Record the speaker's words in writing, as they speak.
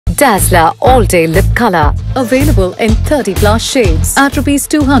Dazzler All Day Lip Color. Available in 30 plus shades at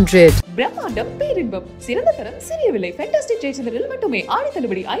 ₹200. பிரம்மாண்டம் பேரின்பம் சிறந்த தரம் சிறிய விலை ஃபேண்டாஸ்டிக் ஜெயச்சந்திரனில் மட்டுமே ஆடி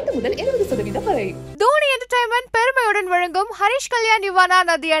தள்ளுபடி 5 முதல் 20% வரை. தோனி என்டர்டைன்மெண்ட் பெருமையுடன் வழங்கும் ஹரிஷ் கல்யாண் யுவானா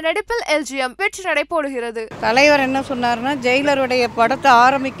நதியா நடிப்பில் LGM வெற்றி நடை போடுகிறது. தலைவர் என்ன சொன்னார்னா, ஜெயிலருடைய படத்தை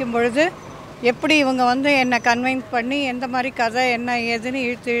ஆரம்பிக்கும் பொழுது எப்படி இவங்க என்னை கன்வின்ஸ் பண்ணி எந்த மாதிரி கதை என்ன ஏதுன்னு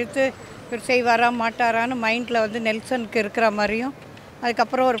இழுத்து இவர் செய்வாரா மாட்டாரான்னு மைண்டில் நெல்சனுக்கு இருக்கிற மாதிரியும்,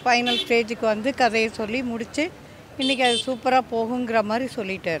 அதுக்கப்புறம் ஒரு ஃபைனல் ஸ்டேஜுக்கு கதையை சொல்லி முடித்து இன்றைக்கி அது சூப்பராக போகுங்கிற மாதிரி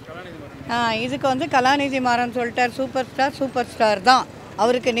சொல்லிட்டார். இதுக்கு கலாநிதி மாறன் சொல்லிட்டார், சூப்பர் ஸ்டார் தான்,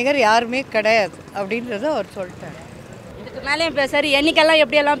 அவருக்கு நிகர் யாருமே கிடையாது அப்படின்றத அவர் சொல்லிட்டார். இதுக்கு மேலேயும் பேசுகிறார், என்னைக்கெல்லாம்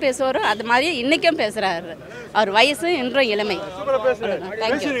எப்படியெல்லாம் பேசுவாரோ அது மாதிரி இன்றைக்கும் பேசுகிறாரு. அவர் வயசு இன்றும் இளமை.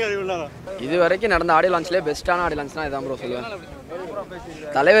 இது வரைக்கும் நடந்த ஆடியோ லான்ச்லேயே பெஸ்ட்டான ஆடியோ லான்ச்னா இதான் ப்ரோ சொல்லுவேன்.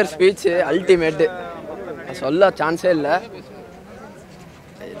 தலைவர் ஸ்பீச்சு அல்டிமேட்டு, சொல்ல சான்ஸே இல்லை,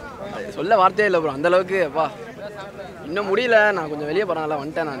 சொல்ல வார்த்தையே இல்லை ப்ரோ. அந்தளவுக்கு அப்பா இன்னும் முடியல, நான் கொஞ்சம் வெளியே போகிறனால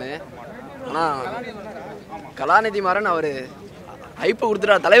வந்துட்டேன் நான். ஆனால் கலாநிதி மாறன் அவர் ஹைப்பு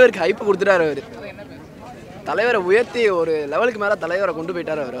கொடுத்துட்டார், தலைவருக்கு ஹைப்பு கொடுத்துட்டார். அவர் தலைவரை உயர்த்தி ஒரு லெவலுக்கு மேலே தலைவரை கொண்டு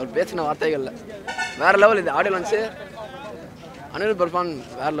போயிட்டார். அவர் பேசின வார்த்தைகளில் வேறு லெவல். இது ஆடியோ லான்ச்சு அனிருத் பெர்ஃபார்ம்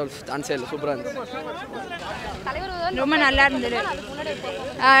வேறு லெவல், சான்ஸே இல்லை, சூப்பராக இருந்துச்சு. ரொம்ப நல்லா இருந்தது.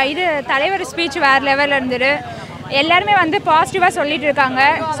 இது தலைவர் ஸ்பீச் வேறு லெவலில் இருந்தது. எல்லாருமே பாசிட்டிவாக சொல்லிட்டு இருக்காங்க.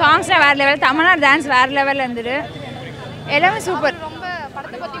 சாங்ஸ்லாம் வேறு லெவல், தமிழ்நாடு டான்ஸ் வேறு லெவலில் இருந்தது. எல்லாமே சூப்பர்.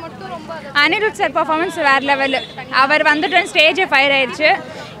 அனிருத் சார் பர்ஃபார்மன்ஸ் வேறு லெவலு. அவர் ஸ்டேஜே ஃபயர் ஆயிடுச்சு.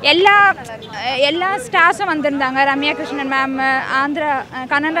 எல்லா ஸ்டார்ஸும் வந்திருந்தாங்க. Ramya Krishnan ma'am, Andhra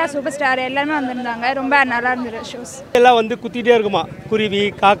Kannada super star எல்லாருமே வந்திருந்தாங்க. ரொம்ப நல்லா இருந்தது ஷோஸ். எல்லாம் குத்திகிட்டே இருக்குமா, குருவி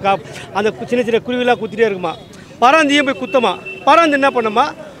காக்கா அந்த சின்ன சின்ன குருவிலாம் குத்திகிட்டே இருக்குமா. பராந்தியும் போய் குத்தமா, பராந்து என்ன பண்ணுமா,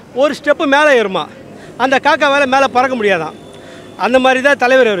 ஒரு ஸ்டெப்பு மேலே ஏறுமா, அந்த காக்கா மேலே பறக்க முடியாதான். அந்த மாதிரி தான்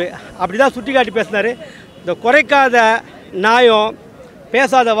தலைவர். அவர் அப்படி தான் சுட்டி காட்டி பேசினார். இந்த குறைக்காத நாயம்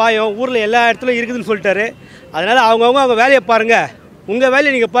பேசாத வாயம் ஊரில் எல்லா இடத்துலையும் இருக்குதுன்னு சொல்லிட்டாரு. அதனால் அவங்க வேலையை பாருங்கள், உங்கள்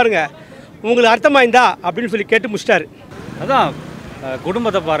வேலையை நீங்கள் பாருங்கள், உங்களுக்கு அர்த்தமாயிருந்தா அப்படின்னு சொல்லி கேட்டு முடிச்சிட்டாரு. அதான்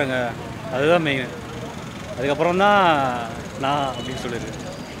குடும்பத்தை பாருங்கள், அதுதான் மெயின். அதுக்கப்புறம் தான் நான் அப்படின்னு சொல்லியிருக்கு.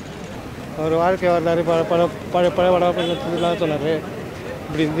 அவர் வாழ்க்கை வரலாறு பழைய படம் சொன்னார்.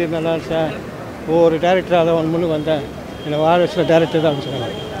 இப்படி இருந்து நல்லா சார் ஒவ்வொரு டேரக்டர் அதை முன்னுக்கு வந்தேன், என்னை வாழ வச்சுல டேரக்டர் தான் அப்படின்னு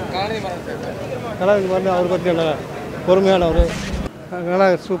சொன்னாங்க. கலாநிதி வந்து அவர் பற்றி நல்லா பொறுமையானவர், நல்லா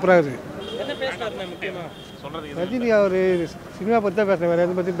சூப்பராக இருக்குது. ரஜினி அவர் சினிமா பற்றி தான் பேசுகிறேன், வேறு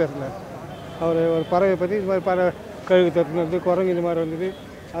எதை பற்றியும் பேசலை. அவர் ஒரு பறவை பற்றி இது மாதிரி பறவை கழுகு தட்டுனது, குரங்கு இந்த மாதிரி வந்தது.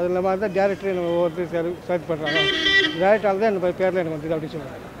 அது இல்லாமல் தான் டேரக்டர் எனக்கு ஒவ்வொருத்தர் சர்ச் பண்ணுறாங்க. டேரக்டரால் தான் எனக்கு பேரில் எனக்கு வந்தது அப்படின்னு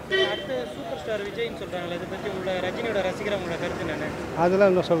சொல்லுவாங்க. சூப்பர் ஸ்டார் விஜய்னு சொல்கிறாங்களே, இதை பற்றி உள்ள ரஜினியோட ரசிகர் உங்களோட கருத்து என்ன? அதெல்லாம்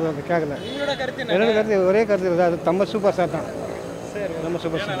இன்னும் சொல்கிறது கேட்கல. என்னோட கருத்து என்னோட கருத்து ஒரே கருத்து இல்லை, அது நம்ம சூப்பர் ஸ்டார் தான். சரி, நம்ம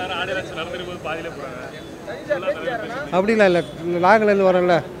சூப்பர் ஸ்டார் அப்படிலாம் இல்லை. நாங்கள்லேருந்து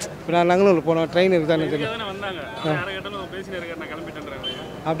வரோம்ல, இப்போ நாங்களும் போனோம், ட்ரெயின் இருக்குதானே தெரியும்.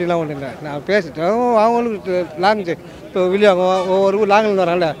 அப்படிலாம் ஒன்றும் இல்லை, நான் பேசிட்டேன். அவங்களுக்கு லாங்குவேஜ் இப்போ வெளியாகும், ஒவ்வொரு ஊர் லாங்கிலேருந்து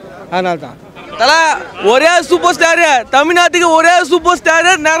வரான்ல, அதனால தான். தலை ஒரே சூப்பர் ஸ்டாரு, தமிழ்நாட்டுக்கு ஒரே சூப்பர்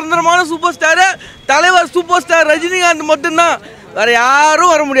ஸ்டாரு, நிரந்தரமான சூப்பர் ஸ்டாரு தலைவர் சூப்பர் ஸ்டார் ரஜினிகாந்த் மட்டும்தான், வேற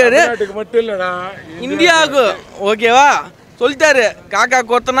யாரும் வர முடியாது. மட்டும் இல்லைடா, இந்தியாவுக்கு. ஓகேவா சொல்லிட்டாரு, காக்கா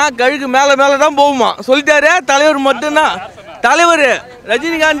கொத்தனா கழுகு மேலே தான் போகுமா சொல்லிட்டாரு. தலைவர் மட்டும்தான் தலைவர்,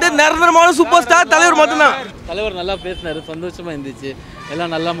 ரஜினிகாந்த் நிரந்தரமான சூப்பர் ஸ்டார் தலைவர் மட்டும்தான். தலைவர் நல்லா பேசினார், சந்தோஷமாக இருந்துச்சு,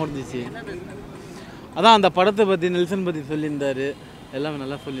 எல்லாம் நல்லா முடிஞ்சிச்சு. அதான் அந்த படத்தை பற்றி நெல்சன் பற்றி சொல்லியிருந்தார், எல்லாமே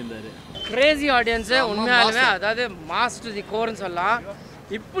நல்லா சொல்லியிருந்தார். கிரேசி ஆடியன்ஸு உண்மையாலுமே, அதாவது மாஸ் டு தி கோர்னு சொல்லலாம்.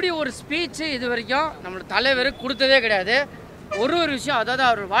 இப்படி ஒரு ஸ்பீச்சு இது வரைக்கும் நம்மளோட தலைவர் கொடுத்ததே கிடையாது. ஒரு விஷயம், அதாவது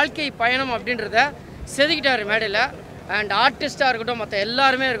அவர் வாழ்க்கை பயணம் அப்படின்றத செதுக்கிட்டார் மேடையில். அண்ட் ஆர்டிஸ்ட்டாக இருக்கட்டும், மற்ற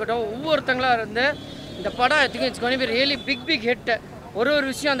எல்லாருமே இருக்கட்டும், ஒவ்வொருத்தங்களாக இருந்து இந்த படம் எத்துக்கும் it's going to be really big hit. ஒரு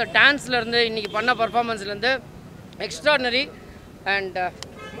விஷயம், அந்த டான்ஸ்லேருந்து இன்றைக்கி பண்ண பர்ஃபார்மன்ஸ்லேருந்து எக்ஸ்ட்ராடனரி. அண்ட்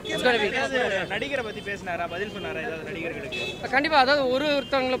நடிகரை பற்றி பேசினாரா, பதில் சொன்னாரா ஏதாவது நடிகர்களுக்கு? கண்டிப்பாக, அதாவது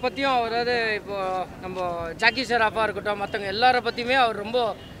ஒருத்தவங்களை பற்றியும், அதாவது இப்போது நம்ம ஜாக்கி ஷெராஃபாக இருக்கட்டும், மற்றவங்க எல்லாரை பற்றியுமே அவர் ரொம்ப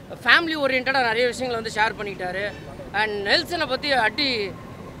ஃபேமிலி ஓரியன்டாக நிறைய விஷயங்களை ஷேர் பண்ணிக்கிட்டாரு. அண்ட் நெல்சனை பற்றி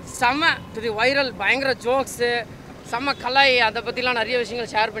செம்ம இது வைரல், பயங்கர ஜோக்ஸு, செம்ம கலாய், அதை பற்றிலாம் நிறைய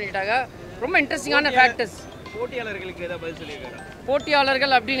விஷயங்கள் ஷேர் பண்ணிக்கிட்டாங்க. ரொம்ப இன்ட்ரெஸ்டிங்கான ஃபேக்டர்ஸ். போட்டியாளர்களுக்கு ஏதாவது பதில் சொல்லியிருக்காரு?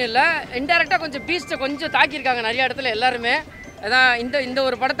 போட்டியாளர்கள் அப்படின்னு இல்லை, இன்டெரக்டாக கொஞ்சம் பீஸ்ட்டை கொஞ்சம் தாக்கியிருக்காங்க நிறைய இடத்துல எல்லாருமே. அதான் இந்த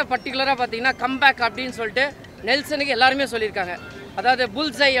ஒரு படத்தை பர்டிகுலராக பார்த்தீங்கன்னா கம்பேக் அப்படின்னு சொல்லிட்டு நெல்சனுக்கு எல்லாருமே சொல்லியிருக்காங்க. அதாவது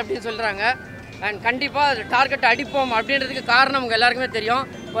புல்ஸை அப்படின்னு சொல்கிறாங்க. அண்ட் கண்டிப்பாக அது டார்கெட்டை அடிப்போம் அப்படின்றதுக்கு காரணம் உங்கள் எல்லாருக்குமே தெரியும்.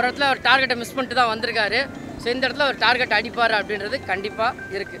 ஒரு இடத்துல ஒரு டார்கெட்டை மிஸ் பண்ணிட்டு தான் வந்திருக்காரு. ஸோ இந்த இடத்துல ஒரு டார்கெட் அடிப்பார் அப்படின்றது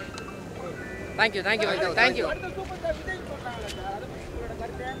கண்டிப்பாக இருக்குது. தேங்க்யூ.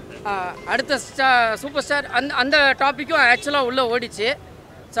 அடுத்த சூப்பர் ஸ்டார் அந்த டாப்பிக்கும் ஆக்சுவலாக உள்ளே ஓடிச்சு.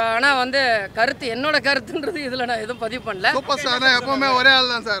 ஸோ ஆனால் வந்து என்னோட கருத்துன்றது இதில் நான் எதுவும் பதிவு பண்ணல. சூப்பர் ஸ்டார் எப்பவுமே ஒரே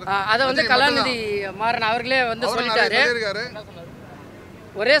ஆள் தான் சார். அதை வந்து கலாநிதி மாறன் அவர்களே வந்து சொல்லிட்டாரு.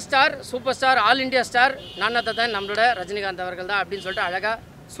 ஒரே star, super star, all India star நானத்தை தான் நம்மளோட ரஜினிகாந்த் அவர்கள் தான் அப்படின்னு சொல்லிட்டு அழகாக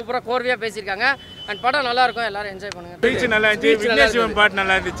சூப்பராக கோர்வையாக பேசியிருக்காங்க. அண்ட் படம் நல்லாயிருக்கும், எல்லாரும் என்ஜாய் பண்ணுங்கள். ஸ்பீச் நல்லா இருந்துச்சு, விக்னேஸ்வரன் பாட்டு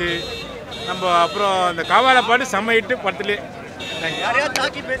நல்லா இருந்துச்சு. நம்ம அப்புறம் அந்த காவால பாட்டு செம்ம ஹிட்டு படத்துலேயே.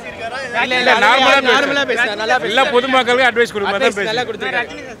 பொதுமக்களுக்கு அட்வைஸ் கொடுக்க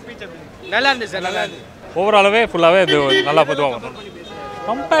நல்லா இருந்துச்சு சார். நல்லா இருந்துச்சு. ஓவராலாகவே ஃபுல்லாகவே இது நல்லா பொதுவாக வரும்.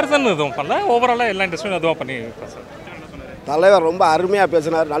 கம்பேரிசன் எதுவும் பண்ணல, ஓவராலாக எல்லா இண்டஸ்ட்ரியும் அதுவாக பண்ணி சார். தலைவர் ரொம்ப அருமையாக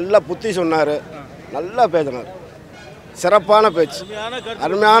பேசினார், நல்ல புத்தி சொன்னார், நல்லா பேசினார், சிறப்பான பேச்சு,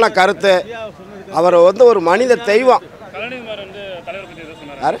 அருமையான கருத்து. அவர் வந்து ஒரு மனித தெய்வம்.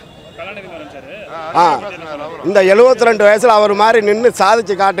 இந்த 72 வயசில் அவர் மாதிரி நின்று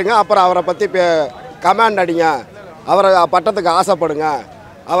சாதிச்சு காட்டுங்க, அப்புறம் அவரை பற்றி கமெண்ட் அடிங்க, அவரை பட்டத்துக்கு ஆசைப்படுங்க,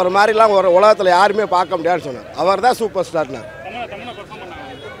 அவர் மாதிரிலாம் ஒரு உலகத்தில் யாருமே பார்க்க முடியாதுன்னு சொன்னார். அவர் தான் சூப்பர் ஸ்டார்னார்.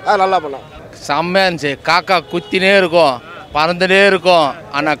 நல்லா பண்ணலாம். செம்மையாக இருந்துச்சு. காக்கா குத்தினே இருக்கும், பறந்துட்டே இருக்கும்,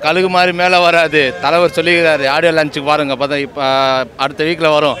 ஆனால் கழுகு மாதிரி மேலே வராது. தலைவர் சொல்லிக்கிறாரு, ஆடியோ லான்ச்சுக்கு பாருங்க, பார்த்தா இப்போ அடுத்த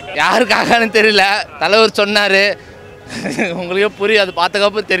வீக்கில் வரும். யாரு காக்கான்னு தெரியல, தலைவர் சொன்னார். உங்களுக்கே புரியும், அது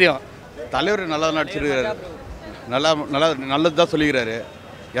பார்த்தக்கப்புறம் தெரியும். தலைவர் நல்லா நடிச்சிருக்கிறாரு, நல்லது தான் சொல்லிக்கிறாரு.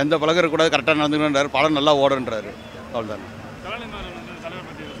 எந்த பழகம் இருக்கக்கூடாது, கரெக்டாக நடந்துக்கணுன்றாரு, படம் நல்லா ஓடுன்றாரு. அவ்வளோதான்.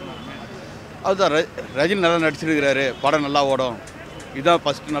 அதுதான் ரஜினி நல்லா நடிச்சிருக்கிறாரு, படம் நல்லா ஓடும், இதுதான்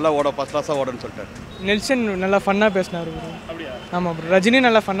ஃபஸ்ட்டு நல்லா ஓடும், ஃபஸ்ட் கிளாஸாக ஓடுன்னு சொல்லிட்டாரு. நெல்சன் நல்லா ஃபன்னாக பேசினார் ப்ரோ. ஆமாம் ப்ரோ, ரஜினி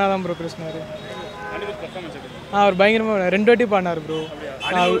நல்லா ஃபன்னாக தான் ப்ரோ பேசினார். அவர் பயங்கரமாக 2 வாட்டி பாடினார் ப்ரோ.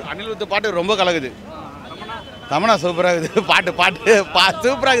 அனிருத் பாட்டு ரொம்ப கலகுது, தமனா சூப்பராக இருக்குது, பாட்டு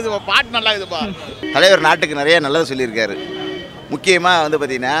சூப்பராக இருக்குது, பாட்டு நல்லா இருக்குதுப்பா. தலைவர் நாட்டுக்கு நிறைய நல்லது சொல்லியிருக்காரு. முக்கியமாக வந்து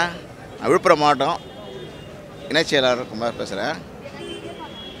பார்த்திங்கன்னா விழுப்புரம் மாவட்டம் இணைச் செயலாளர் குமார் பேசுகிறேன்.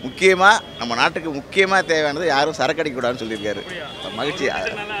 முக்கியமாக நம்ம நாட்டுக்கு முக்கியமாக தேவையானது யாரும் சரக்கு அடிக்கக்கூடாதுன்னு சொல்லியிருக்காரு.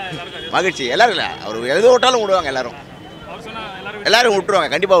 மகிழ்ச்சி எல்லோரும் இல்லை, அவர் எது விட்டாலும் விடுவாங்க, எல்லோரும் விட்டுருவாங்க,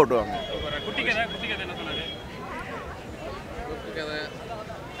 கண்டிப்பாக விட்டுருவாங்க.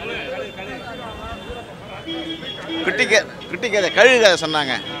 குட்டி கதை கழுகு கதை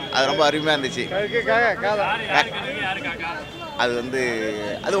சொன்னாங்க, அது ரொம்ப அருமையாக இருந்துச்சு. அது வந்து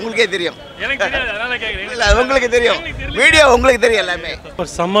அது உங்களுக்கே தெரியும், இல்லை உங்களுக்கு தெரியும், வீடியோ உங்களுக்கு தெரியும் எல்லாமே.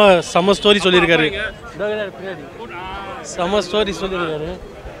 செம்ம ஸ்டோரி சொல்லியிருக்காரு, செம்ம ஸ்டோரி சொல்லியிருக்காரு.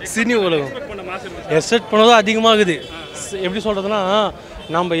 சினி உலகம் எக்ஸ்பெக்ட் பண்ணதும் அதிகமாகுது. எப்படி சொல்கிறதுனா,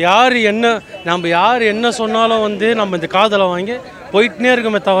 நம்ம யார் என்ன சொன்னாலும் வந்து நம்ம இந்த காதலை வாங்கி போயிட்டுனே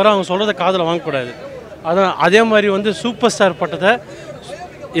இருக்கமே தவிர அவங்க சொல்கிறத காதலை வாங்கக்கூடாது. அதான் அதே மாதிரி வந்து சூப்பர் ஸ்டார் பட்டத்தை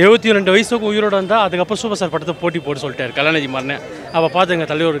 72 வயசுக்கு உயிரோடு வந்தால் அதுக்கப்புறம் சூப்பர் ஸ்டார் பட்டத்தை போட்டி போட்டு சொல்லிட்டார் கலாநிதி மாறன். அப்போ பார்த்துங்க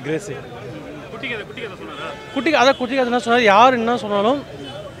தலைவர் கிரேஸு. குட்டி கதைன்னா சொன்னார், யார் என்ன சொன்னாலும்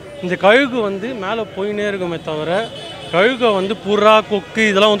இந்த கழுகு வந்து மேலே போயினே இருக்குமே தவிர கழுகை வந்து புறா கொக்கு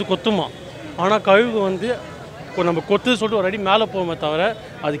இதெல்லாம் வந்து கொத்துமா. ஆனால் கழுகு வந்து நம்ம கொத்து சொல்லிட்டு ஒரு அடி மேலே போகுமே தவிர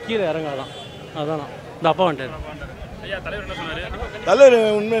அது கீழே இறங்காதான். அதான் இந்த அப்பா வந்துட்டார். தலைவர்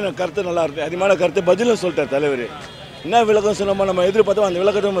உண்மையான கருத்து நல்லா இருக்கு, அதிகமான கருத்து பதிலும் சொல்லிட்டார் தலைவர். என்ன விளக்கம் சொன்னோமோ நம்ம எதிர்பார்த்தோம் அந்த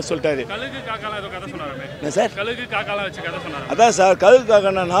விளக்கத்தை சொல்லிட்டாரு. என்ன சார் அதான் சார், கழுகு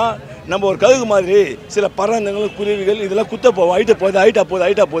காக்கானா நம்ம ஒரு கழுகு மாதிரி சில பறந்தங்கள் குருவிகள் இதெல்லாம் குத்த போவோம்,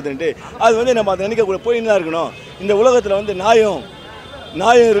 ஹைட்டாக போகுதுன்ட்டு அது வந்து நம்ம அதை நினைக்க கூட போயின்னு தான் இருக்கணும். இந்த உலகத்தில் வந்து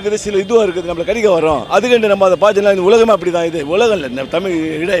நாயம் இருக்குது, சில இதுவும் இருக்குது, நம்மளை கடிக்க வரோம். அதுக்கண்டு நம்ம அதை பார்த்தீங்கன்னா இந்த உலகமே அப்படி தான். இது உலகம் இல்லை, இந்த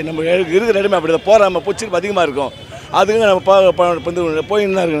தமிழ் நம்ம இருக்கிற இடமே அப்படி தான், போகாமல் பூச்சி அதிகமாக இருக்கும். அதுக்கு நம்ம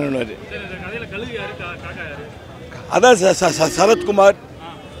போயின்னு தான் இருக்கணும். அதான்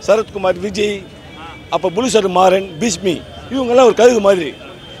சரத்குமார், விஜய், அப்போ புலுசர் மாறன், பீஷ்மி, இவங்கெல்லாம் ஒரு கழுகு மாதிரி.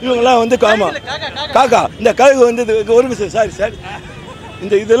 இவங்கெல்லாம் வந்து காக்கா. இந்த கழுகு வந்து ஒரு நிமிஷம் சார்,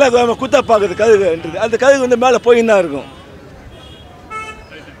 இந்த இதெல்லாம் குத்தா பார்க்குறது கழுகுன்றது. அந்த கழுகு வந்து மேலே போயின்னு தான் இருக்கும்.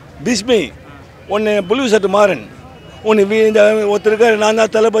 பீஷ்மி ஒன்று, புலுசர் மாறன் ஒன்று, இந்த ஒருத்தருக்கு நான்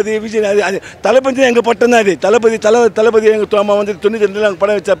தான் தளபதி விஜய். அது தளபதி எங்கள் பட்டம் தான். அது தளபதி எங்கள் அம்மா வந்து 92 நாங்கள்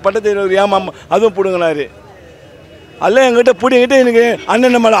படம் வச்ச பட்டத்தை ஏமாம் அதுவும் பிடுங்கினாரு. அல்ல எங்கிட்ட பிடிங்கிட்டு எனக்கு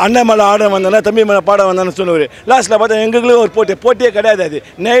அண்ணன் மேலே ஆட வந்தானா, தம்பி மேலே பாட வந்தானு சொல்லுவார். லாஸ்ட்டில் பார்த்தா எங்களுக்கும் ஒரு போட்டியே கிடையாது. அது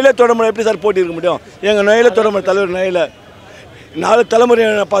நெயில தொடமுறை எப்படி சார் போட்டி இருக்க முடியும்? எங்கள் நெயில தொடமுறை தலைவர் நெயில 4 தலைமுறை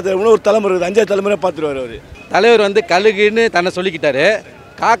பார்த்து, இன்னொரு தலைமுறை 5 தலைமுறை பார்த்துருவார் அவர். தலைவர் வந்து கழுகுன்னு தன்னை சொல்லிக்கிட்டாரு.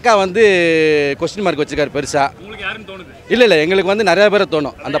 காக்கா வந்து கொஸ்டின் மார்க் வச்சுருக்காரு பெருசாக. இல்லை எங்களுக்கு வந்து நிறைய பேரை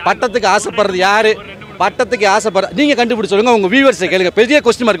தோணும் அந்த பட்டத்துக்கு ஆசைப்படுறது யார், பட்டத்துக்கு ஆசைப்படுற நீங்கள் கண்டுபிடிச்சி சொல்லுங்கள். உங்கள் வியூவர்ஸை கேளுங்க, பெரிய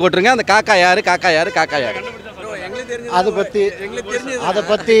கொஸ்டின் மார்க் போட்டுருங்க. அந்த காக்கா யார். அதை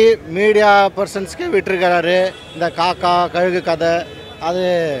பற்றி மீடியா பர்சன்ஸ்க்கே விட்டுருக்கிறாரு. இந்த காக்கா கழுகு கதை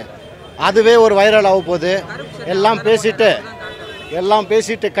அதுவே ஒரு வைரல் ஆக போகுது. எல்லாம்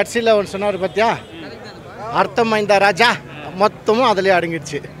பேசிட்டு கட்சியில் ஒன்று சொன்னார் பார்த்தியா, அர்த்தம் இந்த ராஜா மொத்தமும் அதிலே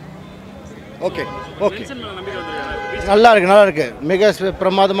அடங்கிடுச்சு. ஓகே நல்லா இருக்கு. மிக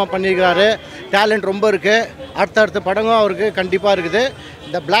பிரமாதமாக பண்ணியிருக்கிறாரு. டேலண்ட் ரொம்ப இருக்குது. அடுத்தடுத்த படமும் அவருக்கு கண்டிப்பாக இருக்குது.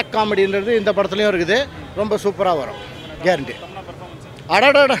 இந்த பிளாக் காமெடின்றது இந்த படத்துலையும் இருக்குது. ரொம்ப சூப்பராக வரும், கேரண்டி.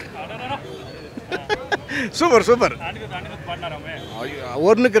 அடடா சூப்பர்.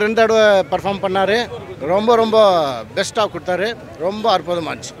 1க்கு 2 தடவை பர்ஃபார்ம் பண்ணார். ரொம்ப பெஸ்ட்டாக கொடுத்தாரு. ரொம்ப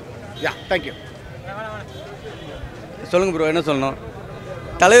அற்புதமாக இருந்துச்சு. தேங்க்யூ. சொல்லுங்கள் ப்ரோ, என்ன சொல்லணும்?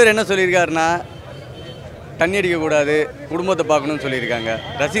 தலைவர் என்ன சொல்லியிருக்காருன்னா, தண்ணி அடிக்கக்கூடாது, குடும்பத்தை பார்க்கணும்னு சொல்லியிருக்காங்க.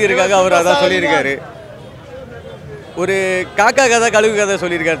 ரசிகருக்காக அவர் அதான் சொல்லியிருக்காரு. ஒரு காக்கா கதை கழுகு கதை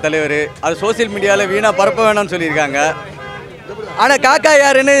சொல்லியிருக்காரு தலைவர். அது சோசியல் மீடியாவில் வீணாக பரப்ப வேணாம்னு சொல்லியிருக்காங்க. ஆனால் காக்கா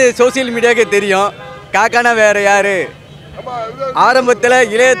யாருன்னு சோசியல் மீடியாவுக்கே தெரியும். காக்கானா வேறு யார்? ஆரம்பத்தில்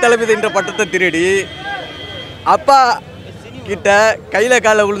இளைய தளபதி என்ற பட்டத்தை திருடி அப்பா கிட்ட கையில்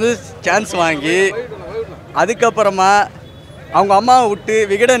காலில் விழுந்து சான்ஸ் வாங்கி, அதுக்கப்புறமா அவங்க அம்மாவை விட்டு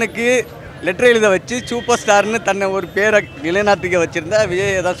விகடனுக்கு லெட்டர் எழுத வச்சு சூப்பர் ஸ்டார்னு தன்னை ஒரு பேரை நிலைநாட்டிக்க வச்சுருந்தா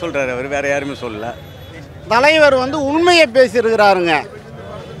விஜயை தான் சொல்கிறாரு. அவர் வேறு யாருமே சொல்லலை. தலைவர் உண்மையை பேசியிருக்கிறாருங்க.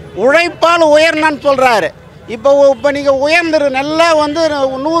 உழைப்பால் உயர்னான்னு சொல்கிறாரு. இப்போ நீங்கள் உயர்ந்துரு நல்லா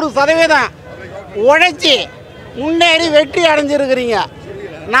 100% உழைச்சி முன்னேறி வெற்றி அடைஞ்சிருக்கிறீங்க.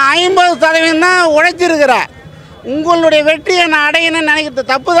 நான் 50% தான் உழைச்சிருக்கிறேன். உங்களுடைய வெற்றியை நான் அடையணும்னு நினைக்கிறது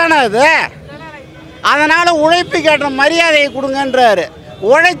தப்பு தானே அது? அதனால் உழைப்புக்கேற்ற மரியாதையை கொடுங்கன்றாரு.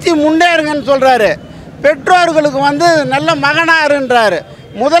 உழைச்சி முன்னேறுங்கன்னு சொல்கிறாரு. பெற்றோர்களுக்கு நல்ல மகனாருன்றாரு.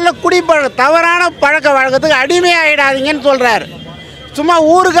 முதல்ல தவறான பழக்க வழக்கத்துக்கு அடிமையாகிடாதீங்கன்னு சொல்கிறாரு. சும்மா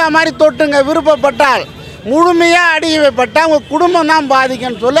ஊருக்கா மாதிரி தொட்டுங்க விருப்பப்பட்டால். முழுமையாக அடிமைப்பட்டால் உங்கள் குடும்பம் தான்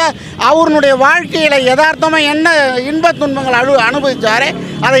பாதிக்குன்னு சொல்ல அவருடைய வாழ்க்கையில் யதார்த்தமாக என்ன இன்ப துன்பங்கள் அனுபவித்தாரே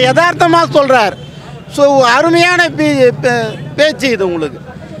அதை யதார்த்தமாக சொல்கிறார். ஸோ அருமையான பேச்சு இது. உங்களுக்கு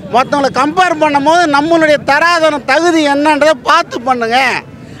மற்றவங்களை கம்பேர் பண்ணும்போது நம்மளுடைய தராதரம் தகுதி என்னன்றதை பார்த்து பண்ணுங்க.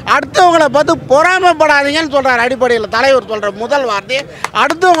 அடுத்தவங்களை பார்த்து பொறாமைப்படாதீங்கன்னு சொல்கிறார். அடிப்படையில் தலைவர் சொல்கிற முதல் வார்த்தையை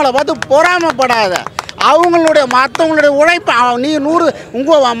அடுத்தவங்களை பார்த்து பொறாமைப்படாத. மற்றவங்களுடைய உழைப்பு நீ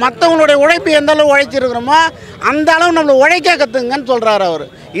 100 மற்றவங்களுடைய உழைப்பு எந்த அளவு உழைச்சிருக்கிறோமோ அந்த அளவு நம்மளை உழைக்க கற்றுங்கன்னு சொல்கிறார் அவர்.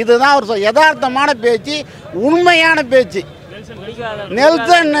 இதுதான் அவர் யதார்த்தமான பேச்சு, உண்மையான பேச்சு.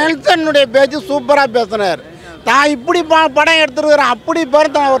 நெல்சனுடைய பேச்சு சூப்பராக பேசினார். தான் இப்படி படம் எடுத்துருக்கிறேன் அப்படி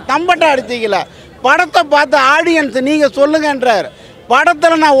பார்த்து அவர் தம்பட்டை அடிச்சிக்கல. படத்தை பார்த்து ஆடியன்ஸ் நீங்கள் சொல்லுங்கன்றார்.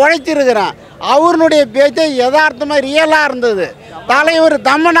 படத்தில் நான் உழைச்சிருக்கிறேன். அவருடைய பேச்சு யதார்த்தமாக ரியலாக இருந்தது. தலைவர்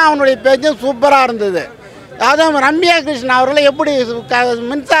தம்மனாவனுடைய பேச்சும் சூப்பராக இருந்தது. அதுவும் ரம்யா கிருஷ்ணன் அவர்கள் எப்படி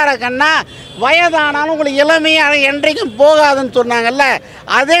மின்சார கண்ணா வயதானாலும் உங்களுக்கு இளமையாக என்றைக்கும் போகாதுன்னு சொன்னாங்கல்ல,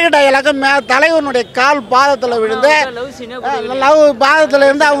 அதே டயலாக தலைவனுடைய கால் பாதத்தில் விழுந்து லவ் பாதத்தில்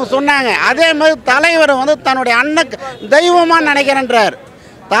இருந்து அவங்க சொன்னாங்க. அதே மாதிரி தலைவர் தன்னுடைய அண்ணன் தெய்வமாக நினைக்கிறேன்றார்.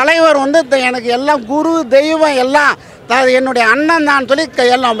 தலைவர் எனக்கு எல்லாம் குரு தெய்வம் எல்லாம் என்னுடைய அண்ணன் தான் சொல்லி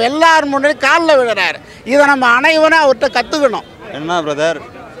எல்லாரும் முன்னாடி காலில் விழுறாரு. இதை நம்ம அனைவரும் அவர்கிட்ட கற்றுக்கணும். என்ன பிரதர்,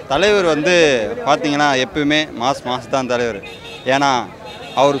 தலைவர் பார்த்தீங்கன்னா எப்பவுமே மாஸ் தான் தலைவர். ஏன்னா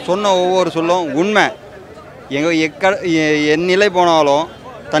அவர் சொன்ன ஒவ்வொரு சொல்லும் உண்மை. என் நிலை போனாலும்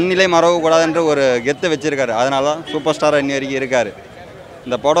தன்னிலை மறக்கக்கூடாதுன்ற ஒரு கெத்தை வச்சுருக்காரு. அதனால தான் சூப்பர் ஸ்டாராக இன்னி வரைக்கும் இருக்கார்.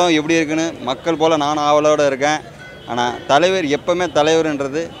 இந்த படம் எப்படி இருக்குன்னு மக்கள் போல் நானும் ஆவலோடு இருக்கேன். ஆனால் தலைவர் எப்போவுமே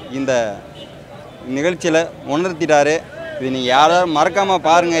தலைவர்ன்றது இந்த நிகழ்ச்சியில் உணர்த்திட்டாரு. இது நீங்கள் யாரும் மறக்காமல்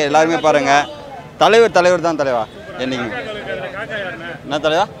பாருங்கள், எல்லாருமே பாருங்கள். தலைவர் தான் தலைவா. என்றைக்குமே என்ன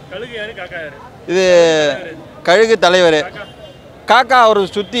தலைவா? இது கழுகு தலைவர். காக்கா அவர்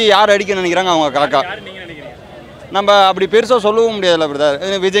சுற்றி யார் அடிக்க நினைக்கிறாங்க அவங்க காக்கா. நம்ம அப்படி பெருசாக சொல்லவும் முடியாதுல்ல பிரதர்.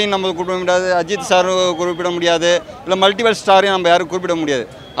 விஜய் நம்ம குறிப்பிட முடியாது, அஜித் சார் குறிப்பிட முடியாது, இல்லை மல்டிபிள் ஸ்டாரையும் நம்ம யாரும் குறிப்பிட முடியாது.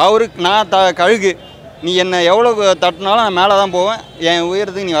 அவருக்கு நான் கழுகு, நீ என்னை எவ்வளோ தட்டினாலும் நான் மேலே தான் போவேன், என்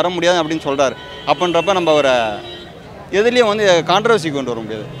உயரத்துக்கு நீ வர முடியாது அப்படின்னு சொல்கிறார். அப்படின்றப்ப நம்ம அவரை எதுலேயும் கான்ட்ரவர்சி கொண்டு வர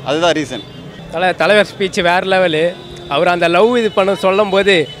முடியாது. அதுதான் ரீசன். தலைவர் ஸ்பீச் வேறு லெவலு. அவர் அந்த லவ் இது பண்ண சொல்லும்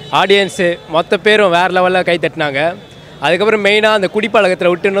போது ஆடியன்ஸு மொத்த பேரும் வேறு லெவலில் கை தட்டினாங்க. அதுக்கப்புறம் மெயினாக அந்த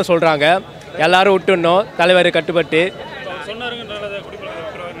குடிப்பழக்கத்தில் விட்டுன்னு சொல்கிறாங்க. எல்லோரும் விட்டுடணும் தலைவர் கட்டுப்பட்டு.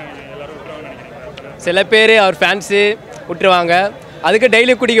 சில பேர் அவர் ஃபேன்ஸு விட்டுருவாங்க. அதுக்கு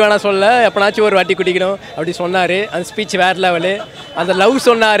டெய்லி குடிக்க வேணாம் சொல்ல, எப்போனாச்சும் ஒரு வாட்டி குடிக்கணும் அப்படி சொன்னார். அந்த ஸ்பீச் வேறு லெவலு. அந்த லவ்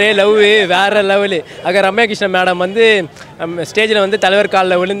சொன்னார், லவ் வேறு லெவலு. அங்கே ரம்யா கிருஷ்ணன் மேடம் ஸ்டேஜில் தலைவர்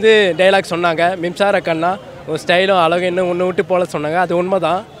காலில் விழுந்து டைலாக் சொன்னாங்க. மின்சார கண்ணா ஒரு ஸ்டைலும் அழகு இன்னும் ஒன்று விட்டு போல சொன்னாங்க. அது உண்மை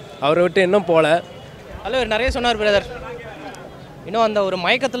தான், அவரை விட்டு இன்னும் போகல. தலைவர் நிறைய சொன்னார் பிரதர். இன்னும் அந்த ஒரு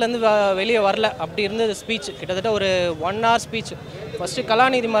மயக்கத்துலேருந்து வெளியே வரல. அப்படி இருந்தது ஸ்பீச். கிட்டத்தட்ட ஒரு 1 hour ஸ்பீச். ஃபஸ்ட்டு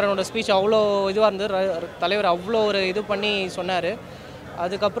கலாநிதி மாறனோட ஸ்பீச் அவ்வளோ இதுவாக இருந்தது. தலைவர் அவ்வளோ ஒரு இது பண்ணி சொன்னார்.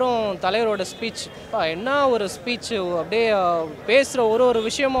 அதுக்கப்புறம் தலைவரோட ஸ்பீச் என்ன ஒரு ஸ்பீச், அப்படியே பேசுகிற ஒரு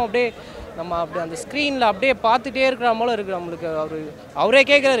விஷயமும் அப்படியே நம்ம அப்படியே அந்த ஸ்க்ரீனில் அப்படியே பார்த்துட்டே இருக்கிற போல இருக்குது நம்மளுக்கு. அவரே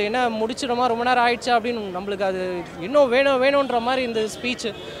கேட்குறாரு என்ன முடிச்சிடுமா, ரொம்ப நேரம் ஆயிடுச்சா அப்படின்னு. நம்மளுக்கு அது இன்னும் வேணுன்ற மாதிரி இந்த ஸ்பீச்.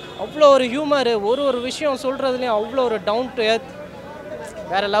 அவ்வளோ ஒரு ஹியூமர், ஒரு விஷயம் சொல்கிறதுலேயும் அவ்வளோ ஒரு டவுன் டு எர்த்,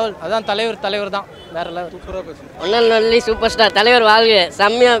 வேறு லெவல். அதான் தலைவர் தான் வேறு லெவல். சூப்பராக பேசுகிறேன். ஒன்னல்லி சூப்பர் ஸ்டார் தலைவர் வாழ்க.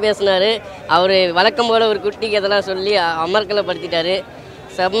 செம்மையாக பேசினார். அவர் வழக்கம் போல் ஒரு குட்டிக்கு இதெல்லாம் சொல்லி அமர்க்கலைப்படுத்திட்டார்.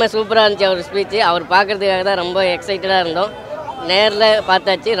 செம்ம சூப்பராக இருந்துச்சு அவர் ஸ்பீச்சு. அவர் பார்க்குறதுக்காக தான் ரொம்ப எக்ஸைட்டடாக இருந்தோம். நேரில்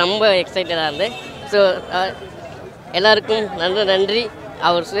பார்த்தாச்சு, ரொம்ப எக்ஸைட்டடாக இருந்தேன். ஸோ எல்லாருக்கும் நன்றி.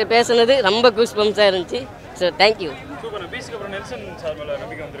 அவர் பேசுனது ரொம்ப கூஸ் பம்ஸாக இருந்துச்சு. So thank you.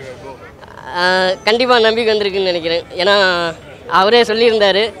 கண்டிப்பாக நம்பிக்கை வந்திருக்குன்னு நினைக்கிறேன். ஏன்னா அவரே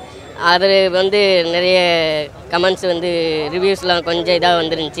சொல்லியிருந்தார். அது நிறைய கமெண்ட்ஸ் ரிவ்யூஸ்லாம் கொஞ்சம் இதாக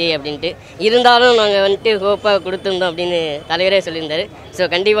வந்துருந்துச்சு அப்படின்ட்டு. இருந்தாலும் நாங்கள் ஹோப்பாக கொடுத்துருந்தோம் அப்படின்னு தலைவரே சொல்லியிருந்தார். ஸோ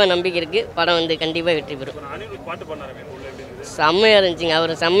கண்டிப்பாக நம்பிக்கை இருக்குது. படம் கண்டிப்பாக வெற்றி பெறும். செம்மையாக இருந்துச்சுங்க.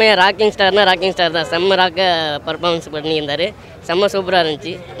 அவர் செம்மையாக ராக்கிங் ஸ்டார் தான். செம்ம ராக்க பர்ஃபார்மன்ஸ் பண்ணியிருந்தார். செம்ம சூப்பராக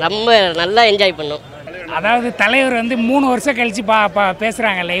இருந்துச்சு. ரொம்ப நல்லா என்ஜாய் பண்ணோம். அதாவது தலைவர் 3 வருஷம் கழித்து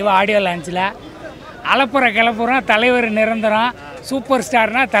பேசுகிறாங்க லைவ் ஆடியோ லான்ச்சில். அலப்புற கிளப்புறம் தலைவர் நிரந்தரம், சூப்பர்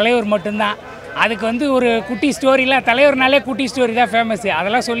ஸ்டார்னால் தலைவர் மட்டும்தான். அதுக்கு ஒரு குட்டி ஸ்டோரியில் தலைவர்னாலே குட்டி ஸ்டோரி தான் ஃபேமஸ்ஸு.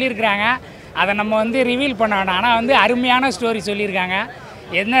 அதெல்லாம் சொல்லியிருக்கிறாங்க. அதை நம்ம ரிவீல் பண்ண வேண்டாம். ஆனால் அருமையான ஸ்டோரி சொல்லியிருக்காங்க.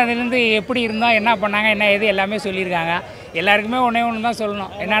 என்ன அதுலேருந்து எப்படி இருந்தோம், என்ன பண்ணாங்க, என்ன எது எல்லாமே சொல்லியிருக்காங்க. எல்லாருக்குமே ஒன்று தான்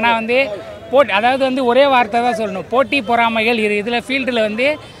சொல்லணும். என்னென்னா அதாவது ஒரே வார்த்தை தான் சொல்லணும். போட்டி பொறாமைகள் இதில்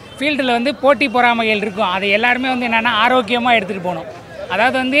ஃபீல்டில் போட்டி பொறாமைகள் இருக்கும். அதை எல்லாருமே என்னென்னா ஆரோக்கியமாக எடுத்துகிட்டு போகணும்.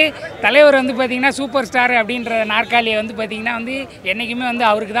 அதாவது தலைவர் பார்த்திங்கன்னா சூப்பர் ஸ்டார் அப்படின்ற நாற்காலியை பார்த்திங்கன்னா என்றைக்குமே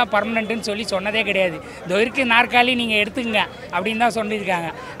அவருக்கு தான் பர்மனெண்ட்டுன்னு சொல்லி சொன்னதே கிடையாது. இந்த வரைக்கும் நாற்காலி நீங்கள் எடுத்துக்கங்க அப்படின்னு தான் சொல்லியிருக்காங்க.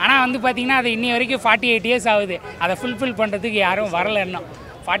 ஆனால் பார்த்திங்கன்னா அது இன்னி வரைக்கும் 48 இயர்ஸ் ஆகுது. அதை ஃபுல்ஃபில் பண்ணுறதுக்கு யாரும் வரல. இன்னும்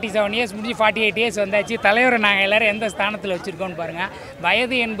 47 இயர்ஸ் முடிஞ்சு 48 இயர்ஸ் வந்தாச்சு. தலைவரை நாங்கள் எல்லோரும் எந்த ஸ்தானத்தில் வச்சுருக்கோன்னு பாருங்கள்.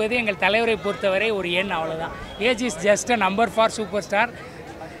 வயது என்பது எங்கள் தலைவரை பொறுத்தவரை ஒரு எண், அவ்வளோதான். Age is just a number for super star.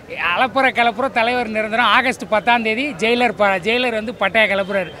 அலப்புற தலைவர் நிரந்தரம். ஆகஸ்ட் 10ஆம் தேதி ஜெயிலர் பட்டைய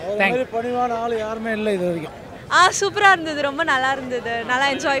கிளப்புறாரு. தேங்க்யூ. பணிவான ஆள் யாருமே இல்லை இது வரைக்கும். சூப்பராக இருந்தது. ரொம்ப நல்லா இருந்தது. நல்லா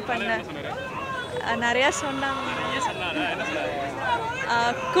என்ஜாய் பண்ணேன். நிறையா சொன்னாங்க.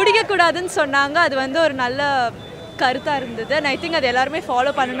 குடிக்கக்கூடாதுன்னு சொன்னாங்க. அது ஒரு நல்ல கருத்தாக இருந்தது. ஐ திங்க் அது எல்லாருமே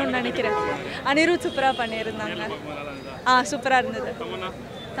ஃபாலோ பண்ணணும்னு நினைக்கிறேன். அனிருத் சூப்பராக பண்ணியிருந்தாங்க. சூப்பராக இருந்தது.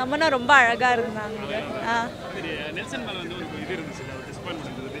 தமன்னா ரொம்ப அழகாக இருந்தாங்க.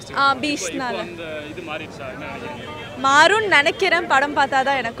 பீஸ்ட்னால மாறும்னு நினைக்கிறேன். படம் பார்த்தா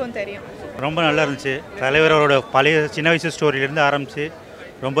தான் எனக்கும் தெரியும். ரொம்ப நல்லா இருந்துச்சு. தலைவர் அவரோட பழைய சின்ன வயசு ஸ்டோரியிலேருந்து ஆரம்பித்து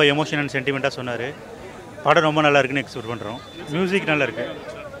ரொம்ப எமோஷனல் அண்ட் சென்டிமெண்ட்டாக சொன்னார். படம் ரொம்ப நல்லா இருக்குன்னு எக்ஸ்பெக்ட் பண்ணுறோம். மியூசிக் நல்லா இருக்குது.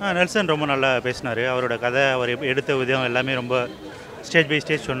 நெல்சன் ரொம்ப நல்லா பேசினார். அவரோட கதை, அவர் எடுத்த விதம் எல்லாமே ரொம்ப ஸ்டேஜ் பை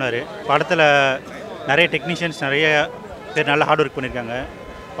ஸ்டேஜ் சொன்னார். படத்தில் நிறைய டெக்னீஷியன்ஸ் நிறைய பேர் நல்லா ஹார்ட் ஒர்க் பண்ணியிருக்காங்க.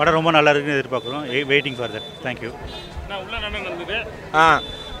 படம் ரொம்ப நல்லா இருக்குன்னு எதிர்பார்க்குறோம். Waiting for that. தேங்க்யூ.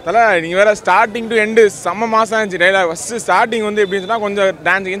 தலை நீங்கள் வேறு ஸ்டார்டிங் டு எண்டு செம்ம மாதம் இருந்துச்சு. டைலாக் ஃபஸ்ட்டு ஸ்டார்டிங் எப்படி இருந்துச்சுன்னா கொஞ்சம்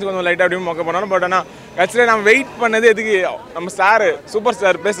டான்ஸ் கிஞ்சி கொஞ்சம் லைட்டாக அப்படியே மொக்க பண்ணாலும். பட் ஆனால் ஆக்சுவலி நம்ம வெயிட் பண்ணது எதுக்கு, நம்ம ஸ்டார் சூப்பர்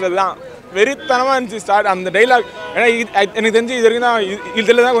ஸ்டார் பேசுகிறது தான். வெறித்தனமாக இருந்துச்சு ஸ்டார்ட் அந்த டைலாக். ஏன்னா எனக்கு தெரிஞ்சு இது வரைக்கும் தான்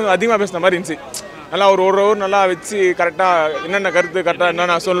இதில் தான் கொஞ்சம் அதிகமாக பேசுன மாதிரி இருந்துச்சு. நல்லா ஒரு ஹவர் நல்லா வச்சு கரெக்டாக என்னென்ன கருத்து கரெக்டாக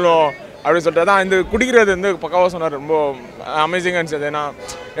என்னென்ன சொல்லணும் அப்படின்னு சொல்லிட்டு தான் இந்த குடிக்கிறது பக்காவாக சொன்னார். ரொம்ப அமேசிங்காக இருந்துச்சு.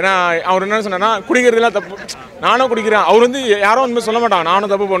 ஏன்னா அவர் என்ன சொன்னார்னா குடிக்கிறதுலாம் தப்பு, நானும் குடிக்கிறேன். அவர் யாரும் அந்த மாதிரி சொல்ல மாட்டாங்க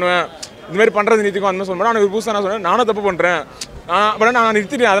நானும் தப்பு பண்ணுவேன், இதுமாதிரி பண்ணுறது நிறுத்திக்கும் அந்த மாதிரி சொல்ல மாட்டேன். ஆனால் புதுசாக நான் சொன்னேன் நானும் தப்பு பண்ணுறேன், பட் நான்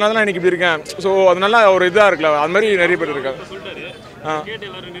நிறுத்திட்டேன், அதனால தான் எனக்கு இப்படி இருக்கேன். ஸோ அது நல்லா ஒரு இதாக இருக்குல்ல, அது மாதிரி நிறைய பேர் இருக்காங்க.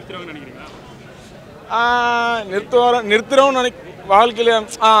 நிறுத்துறோம்னு வாழ்க்கையில்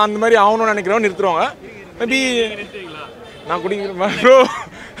அந்த மாதிரி ஆகணும்னு நினைக்கிறவங்க நிறுத்துருவாங்க. மேபி நான் குடிக்கிறேன் ப்ரோ,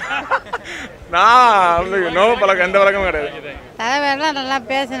 நான் நோ பழக்கம், எந்த பழக்கமும் கிடையாது. தலைவர்லாம் நல்லா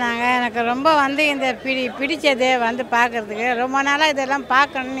பேசினாங்க. எனக்கு ரொம்ப இந்த பிடிச்சது பார்க்குறதுக்கு ரொம்ப நாளாக இதெல்லாம்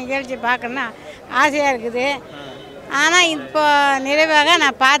பார்க்கணும், நிகழ்ச்சி பார்க்கணுன்னு ஆசையாக இருக்குது. ஆனால் இப்போ நிறைவாக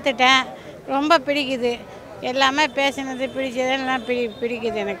நான் பார்த்துட்டேன். ரொம்ப பிடிக்குது. எல்லாமே பேசினது பிடிச்சதெல்லாம்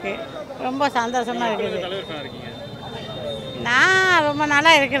பிடிக்குது. எனக்கு ரொம்ப சந்தோஷமாக இருக்குது. நான் ரொம்ப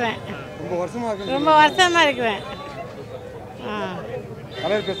நாளாக இருக்கிறேன், ரொம்ப வருஷமாக இருக்கிறேன்.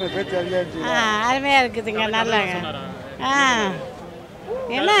 அருமையாக இருக்குதுங்க, நல்லாங்க.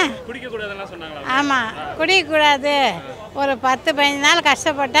 என்ன ஆமாம், குடிக்கக்கூடாது, ஒரு 10-15 நாள்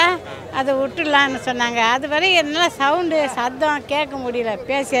கஷ்டப்பட்டால் அதை விட்டுடலான்னு சொன்னாங்க. அது வரை என்னால் சத்தம் கேட்க முடியல,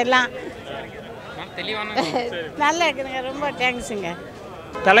 பேசிடலாம். நல்லா இருக்குதுங்க, ரொம்ப தேங்க்ஸுங்க.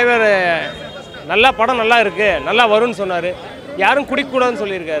 தலைவர் நல்லா படம் நல்லா இருக்குது, நல்லா வரும்னு சொன்னார். யாரும் குடிக்கக்கூடாதுன்னு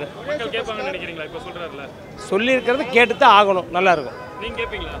சொல்லியிருக்காரு. சொல்லியிருக்கிறது கேட்டு தான் ஆகணும், நல்லாயிருக்கும்.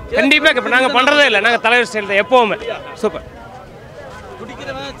 கண்டிப்பாக இப்போ நாங்கள் பண்ணுறதே இல்லை, நாங்கள் தலைவர் ஸ்டைல் தான் எப்போவுமே. சூப்பர்.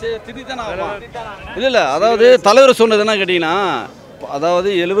 இல்லை அதாவது தலைவர் சொன்னது என்ன கேட்டிங்கன்னா, அதாவது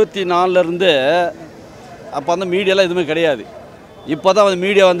 74லேருந்து அப்போ அந்த மீடியாலாம் எதுவுமே கிடையாது. இப்போ தான் வந்து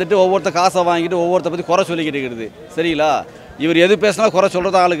மீடியா வந்துட்டு ஒவ்வொருத்த காசை வாங்கிட்டு ஒவ்வொருத்த பற்றி குறை சொல்லிக்கிட்டு இருக்கிறது. சரிங்களா? இவர் எது பேசினா குறை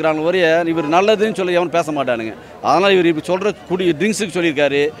சொல்கிறத ஆளுக்கிறாங்க வரைய இவர் நல்லதுன்னு சொல்லி எவன் பேச மாட்டானுங்க. அதனால் இவர் இப்படி சொல்கிற ட்ரிங்க்ஸுக்கு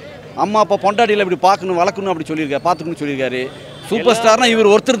சொல்லியிருக்காரு. அம்மா அப்பா பொண்டாட்டியில் இப்படி பார்க்கணும் வளர்க்கணும் அப்படி சொல்லியிருக்காரு, பார்த்துக்கணும்னு சொல்லியிருக்காரு. சூப்பர் ஸ்டார்னா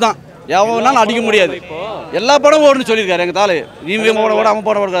இவர் ஒருத்தர் தான், எவனாலும் அடிக்க முடியாது. எல்லா படமும் ஓடுன்னு சொல்லியிருக்காரு எங்கள் தாலு. இவங்க படம் ஓட அவன்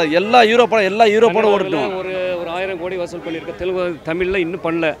படம் ஓடாது, எல்லா ஹீரோ படம் ஓடட்டும். ஒரு 1000 கோடி வசூல் பண்ணியிருக்க தெலுங்கு தமிழில் இன்னும்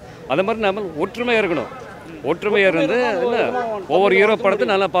பண்ணல. அது மாதிரி நம்ம ஒற்றுமையாக இருக்கணும். ஒற்றுமையாக இருந்து இல்லை ஒவ்வொரு ஹீரோ படத்தை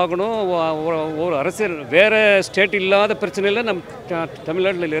நல்லா பார்க்கணும். ஒரு அரசியல் வேறு ஸ்டேட் இல்லாத பிரச்சனையில் நம்ம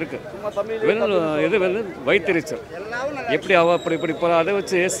தமிழ்நாட்டில் இருக்குது. இது வந்து வைத்தறிச்சல் எப்படி அப்படி இப்படி போகிற அதை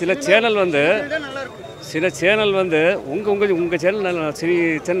வச்சு சில சேனல் வந்து உங்கள் சேனல் நல்லா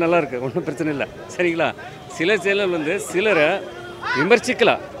சேனல் நல்லா இருக்குது, ஒன்றும் பிரச்சனை இல்லை. சரிங்களா? சில சேனல் வந்து சிலரை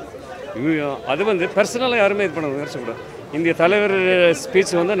விமர்சிக்கலாம். அது வந்து பர்சனலாக யாருமே இது பண்ண விமர்சிக்கூடாது. இந்திய தலைவர்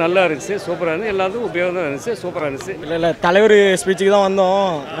ஸ்பீச் வந்து நல்லா இருந்துச்சு, சூப்பராக இருந்துச்சு, எல்லாத்துக்கும் உபயோகமாக இருந்துச்சு, சூப்பராக இருந்துச்சு. இல்லை தலைவர் ஸ்பீச்சுக்கு தான் வந்தோம்,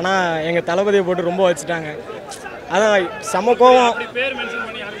 ஆனால் எங்கள் தளபதியை போட்டு ரொம்ப வச்சுட்டாங்க. அதான் செம்ம கோவம்.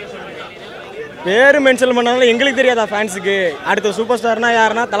 பேர் மென்ஷன் பண்ணாலும் எங்களுக்கு தெரியாதா ஃபேன்ஸுக்கு? அடுத்த சூப்பர் ஸ்டார்னால்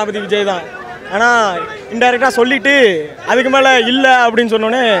யாருன்னா தளபதி விஜய் தான். ஆனால் இன்டெரக்டாக சொல்லிவிட்டு அதுக்கு மேலே இல்லை அப்படின்னு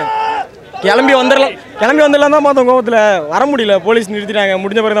சொன்னோன்னே கிளம்பி வந்துடலாம் தான் பார்த்தோம். கோவத்தில் வர முடியல, போலீஸ் நிறுத்திட்டாங்க.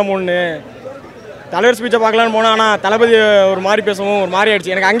 முடிஞ்ச பிறகு தான் போகணுன்னு தலைவர் ஸ்பீச்சை பார்க்கலான்னு போனால், ஆனால் தளபதி ஒரு மாதிரி பேசவும் ஒரு மாதிரி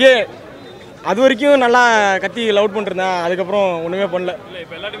ஆயிடுச்சு. எனக்கு அங்கேயே அது வரைக்கும் நல்லா கத்தி லவுட் பண்ணிருந்தேன், அதுக்கப்புறம் ஒன்றுமே பண்ணல.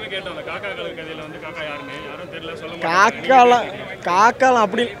 காக்காலாம்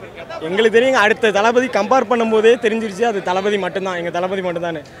அப்படி எங்களுக்கு தெரியுங்க. அடுத்த தளபதி கம்பேர் பண்ணும்போதே தெரிஞ்சிருச்சு அது தளபதி மட்டும்தான், எங்கள் தளபதி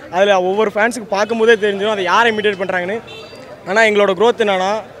மட்டும்தான். அதில் ஒவ்வொரு ஃபேன்ஸுக்கு பார்க்கும்போதே தெரிஞ்சிடும் அதை யாரை இமிடேட் பண்ணுறாங்கன்னு. ஆனால் எங்களோட க்ரோத்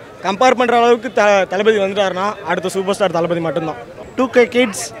என்னன்னா, கம்பேர் பண்ணுற அளவுக்கு தளபதி வந்துட்டாருன்னா அடுத்த சூப்பர் ஸ்டார் தளபதி மட்டும்தான். 2K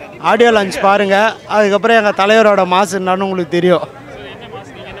கிட்ஸ் ஆடியோ லான்ச் பாருங்கள், அதுக்கப்புறம் எங்கள் தலைவரோட மாசு என்னன்னு உங்களுக்கு தெரியும்.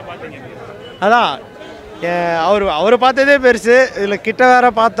 அதான் அவரை பார்த்ததே பெருசு, இதில் கிட்ட வேற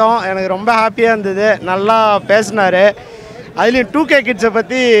பார்த்தோம். எனக்கு ரொம்ப ஹாப்பியாக இருந்தது, நல்லா பேசினார். அதுலேயும் 2K கிட்ஸை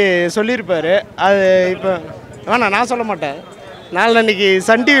பற்றி சொல்லியிருப்பார். அது இப்போ வேணாம் நான் சொல்ல மாட்டேன், நாளைக்கு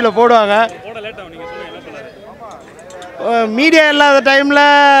சன் டிவியில் போடுவாங்க. மீடியா இல்லாத டைமில்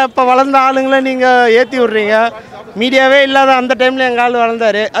இப்போ வளர்ந்த ஆளுங்களை நீங்கள் ஏற்றி விட்றீங்க. மீடியாவே இல்லாத அந்த டைமில் எங்கள் ஆள்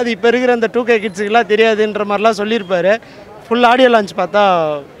வளர்ந்தார். அது இப்போ இருக்கிற அந்த 2K கிட்ஸுக்கெலாம் தெரியாதுன்ற மாதிரிலாம் சொல்லியிருப்பார். ஃபுல் ஆடியோ லான்ச் பார்த்தா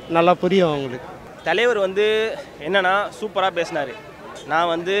நல்லா புரியும் அவங்களுக்கு. தலைவர் வந்து என்னன்னா சூப்பராக பேசினார்.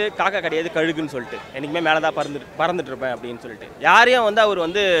 நான் வந்து காக்கா கிடையாது கழுகுன்னு சொல்லிட்டு என்றைக்குமே மேலே தான் பறந்துட்டு இருப்பேன் அப்படின்னு சொல்லிட்டு யாரையும் வந்து அவர்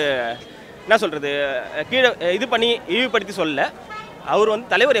வந்து என்ன சொல்கிறது கீழே இது பண்ணி இழிவுபடுத்தி சொல்லலை. அவர்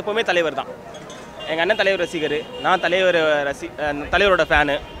வந்து தலைவர் எப்போவுமே தலைவர் தான். எங்கள் அண்ணன் தலைவர் ரசிகர், நான் தலைவரோட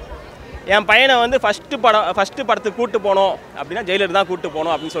ஃபேனு. என் பையனை வந்து ஃபஸ்ட்டு படத்துக்கு கூப்பிட்டு போனோம் அப்படின்னா ஜெயிலர் தான் கூப்பிட்டு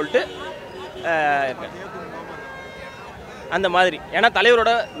போனோம் அப்படின்னு சொல்லிட்டு அந்த மாதிரி. ஏன்னா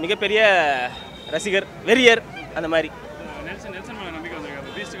தலைவரோட மிகப்பெரிய ரசிகர், வெறியர் அந்த மாதிரி.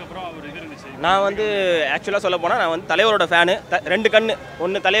 நான் வந்து ஆக்சுவலாக சொல்ல போனால் நான் வந்து தலைவரோட ஃபேனு. 2 கண்ணு,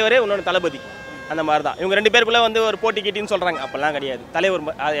 ஒன்று தலைவரே இன்னொன்று தளபதி, அந்த மாதிரி தான். இவங்க 2 பேருக்குள்ளே வந்து ஒரு போட்டி கிட்டின்னு சொல்கிறாங்க, அப்போல்லாம் கிடையாது. தலைவர்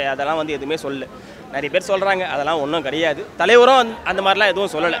அதெல்லாம் வந்து எதுவுமே சொல்லு. நிறைய பேர் சொல்கிறாங்க, அதெல்லாம் ஒன்றும் கிடையாது. தலைவரும் அந்த மாதிரிலாம்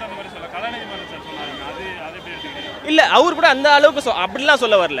எதுவும் சொல்லலை. இல்லை அவர் கூட அந்த அளவுக்கு அப்படிலாம்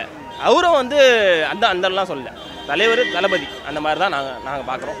சொல்ல வரல. அவரும் வந்து அந்தலாம் சொல்லலை. தலைவர் தளபதி அந்த மாதிரி தான் நாங்கள்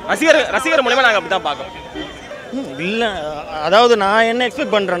பார்க்குறோம். ரசிகர் மூலமாக நாங்கள் அப்படி தான் பார்க்குறோம். இல்லை அதாவது நான் என்ன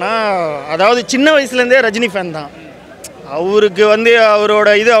எக்ஸ்பெக்ட் பண்ணுறேன்னா, அதாவது சின்ன வயசுலேருந்தே ரஜினி ஃபேன் தான். அவருக்கு வந்து அவரோட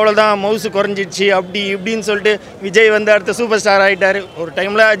இது அவ்வளோதான், மவுசு குறைஞ்சிடுச்சு அப்படி இப்படின்னு சொல்லிட்டு விஜய் வந்து அடுத்த சூப்பர் ஸ்டார் ஆகிட்டார். ஒரு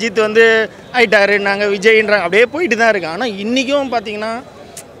டைமில் அஜித் வந்து ஆகிட்டார், நாங்கள் விஜய்ன்றாங்க, அப்படியே போயிட்டு தான் இருக்கு. ஆனால் இன்றைக்கும் பார்த்தீங்கன்னா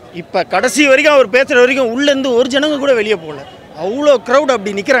இப்போ கடைசி வரைக்கும் அவர் பேசுகிற வரைக்கும் உள்ளேருந்து ஒரு ஜனங்க கூட வெளியே போகல, அவ்வளோ க்ரௌட்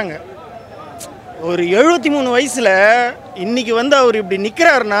அப்படி நிற்கிறாங்க. ஒரு 73 வயசில் இன்றைக்கி வந்து அவர் இப்படி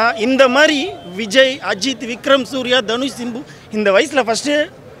நிற்கிறாருன்னா, இந்த மாதிரி விஜய், அஜித், விக்ரம், சூர்யா, தனுஷ், சிம்பு இந்த வயசில் ஃபஸ்ட்டு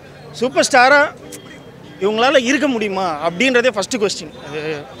சூப்பர் ஸ்டாராக இவங்களால் இருக்க முடியுமா அப்படின்றதே ஃபஸ்ட்டு கொஸ்டின். அது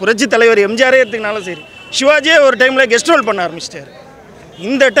புரட்சி தலைவர் எம்ஜிஆரே எடுத்துக்கினாலும் சரி, சிவாஜியே ஒரு டைமில் கெஸ்ட் ரோல் பண்ண ஆரம்பிச்சிட்டார்.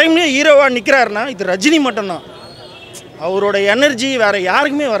 இந்த டைம்லேயே ஹீரோவாக நிற்கிறாருன்னா இது ரஜினி மட்டும்தான். அவரோட எனர்ஜி வேறு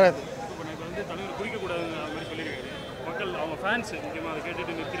யாருக்குமே வராது.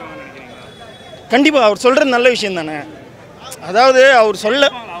 கண்டிப்பாக அவர் சொல்கிறது நல்ல விஷயம் தானே. அதாவது அவர்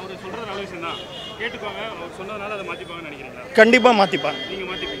கண்டிப்பாக மாற்றிப்பாங்க,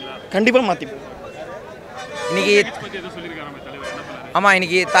 கண்டிப்பாக மாற்றிப்பாங்க. இன்னைக்கு ஆமாம்,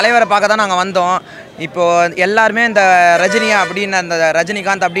 இன்றைக்கி தலைவரை பார்க்க தான் நாங்கள் வந்தோம். இப்போது எல்லாருமே இந்த ரஜினி அப்படின்னு அந்த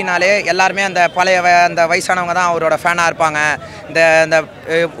ரஜினிகாந்த் அப்படின்னாலே எல்லாருமே அந்த அந்த வயசானவங்க தான் அவரோட ஃபேனாக இருப்பாங்க, இந்த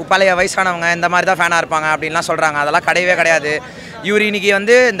பழைய வயசானவங்க இந்த மாதிரி தான் ஃபேனாக இருப்பாங்க அப்படின்லாம் சொல்கிறாங்க. அதெல்லாம் கிடையவே கிடையாது. இவர் இன்றைக்கி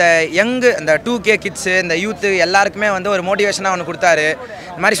வந்து இந்த இந்த 2K கிட்ஸு இந்த யூத்து எல்லாருக்குமே வந்து ஒரு மோட்டிவேஷனாக ஒன்று கொடுத்தாரு.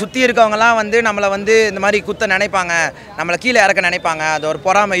 இந்த மாதிரி சுற்றி இருக்கவங்கலாம் வந்து நம்மளை வந்து இந்த மாதிரி குத்த நினைப்பாங்க, நம்மளை கீழே இறக்க நினைப்பாங்க, அது ஒரு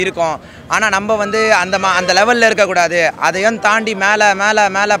பொறாமை இருக்கும். ஆனால் நம்ம வந்து அந்த லெவலில் இருக்கக்கூடாது, அதையும் தாண்டி மேலே மேலே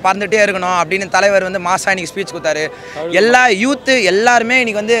மேலே பறந்துகிட்டே இருக்கணும் அப்படின்னு தலைவர் வந்து மாசா இன்றைக்கி ஸ்பீச் கொடுத்தாரு. எல்லா யூத்து எல்லாருமே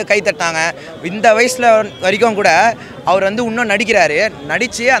இன்றைக்கி வந்து கைத்தட்டாங்க. இந்த வயசில் வரைக்கும் கூட அவர் வந்து இன்னும் நடிக்கிறாரு.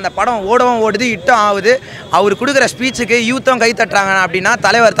 நடித்து அந்த படம் ஓடுது, ஹிட்டும் ஆகுது. அவர் கொடுக்குற ஸ்பீச்சுக்கு யூத்தும் கைத்தட்டுறாங்க அப்படின்னா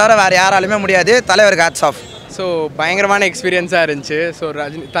தலைவர் தவிர வேறு யாராலுமே முடியாது. தலைவருக்கு ஹேட்ஸ் ஆஃப். ஸோ பயங்கரமான எக்ஸ்பீரியன்ஸாக இருந்துச்சு. ஸோ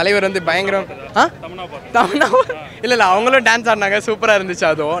தலைவர் வந்து பயங்கரம் தமிழா இல்லை அவங்களும் டான்ஸ் ஆடினாங்க, சூப்பராக இருந்துச்சு.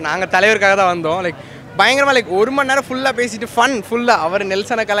 அதுவும் நாங்கள் தலைவருக்காக தான் வந்தோம். பயங்கரமாக 1 மணி நேரம் ஃபுல்லாக பேசிட்டு ஃபுல்லாக அவர்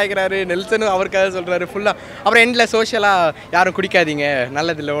நெல்சனை கலாய்க்கிறாரு, நெல்சனும் அவருக்காக சொல்கிறாரு ஃபுல்லாக. அப்புறம் எண்டில் சோஷியலாக யாரும் குடிக்காதீங்க,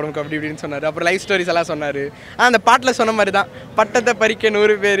 நல்லதில்லை உடம்புக்கு அப்படி இப்படின்னு சொன்னார். அப்புறம் லைஃப் ஸ்டோரிஸ் எல்லாம் சொன்னார். அந்த பாட்டில் சொன்ன மாதிரி தான், பட்டத்தை பறிக்க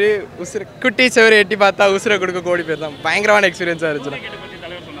 100 பேர், உசுரை குட்டி சவரை எட்டி பார்த்தா உசுரை கொடுக்க கோடி பேர் தான். பயங்கரமான எக்ஸ்பீரியன்ஸாக இருந்துச்சு.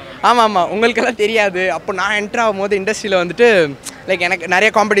 ஆமாம், உங்களுக்கெல்லாம் தெரியாது. அப்போ நான் என்ட்ரு ஆகும்போது இண்டஸ்ட்ரியில் வந்துட்டு எனக்கு நிறைய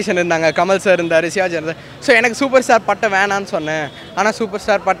காம்படிஷன் இருந்தாங்க. கமல் சார் இருந்தார், சிவாஜி இருந்தார். ஸோ எனக்கு சூப்பர் ஸ்டார் பட்டம் வேணான்னு சொன்னேன். ஆனால் சூப்பர்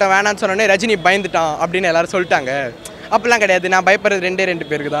ஸ்டார் பட்டம் வேணான்னு சொன்னோடனே ரஜினி பயந்துட்டான் அப்படின்னு எல்லோரும் சொல்லிட்டாங்க. அப்படிலாம் கிடையாது. நான் பயப்படுறது 2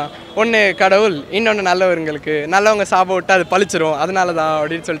 பேருக்கு தான். ஒன்று கடவுள், இன்னொன்று நல்லவங்களுக்கு. நல்லவங்க சாபம் விட்டு அது பழிச்சிரும், அதனால தான்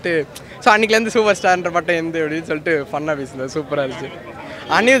அப்படின்னு சொல்லிட்டு. ஸோ அன்றைக்கிலேருந்து சூப்பர் ஸ்டார்ன்ற பட்டம் எந்த அப்படின்னு சொல்லிட்டு ஃபன்னாக பேசினேன். சூப்பராக இருந்துச்சு.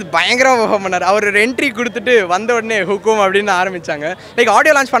 அனிருத் பயங்கரமாக பெர்ஃபார்ம் பண்ணார். அவர் ஒரு என்ட்ரி கொடுத்துட்டு வந்த உடனே ஹுக்கும் அப்படின்னு ஆரம்பித்தாங்க.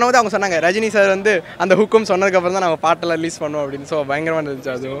 ஆடியோ லான்ச் பண்ணும்போது அவங்க சொன்னாங்க ரஜினி சார் வந்து அந்த ஹுக்கும் சொன்னதுக்கப்புறம் தான் நாங்கள் பாட்டெல்லாம் ரிலீஸ் பண்ணுவோம் அப்படின்னு. ஸோ பயங்கரமாக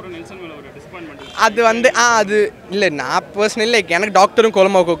இருந்துச்சு. அது வந்து அது இல்லை, நான் பர்சனலி எனக்கு டாக்டரும்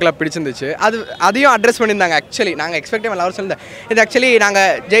கோலமா கோக்கில் பிடிச்சிருந்துச்சு. அதையும் அட்ரஸ் பண்ணியிருந்தாங்க. ஆக்சுவலி நாங்கள் எக்ஸ்பெக்டே எல்லாரும் சொல்லியிருந்தேன். இது ஆக்சுவலி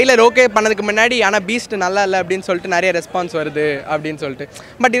நாங்கள் ஜெயிலர் ஓகே பண்ணதுக்கு முன்னாடி ஆனால் பீஸ்ட் நல்லா இல்லை அப்படின்னு சொல்லிட்டு நிறைய ரெஸ்பான்ஸ் வருது அப்படின்னு சொல்லிட்டு.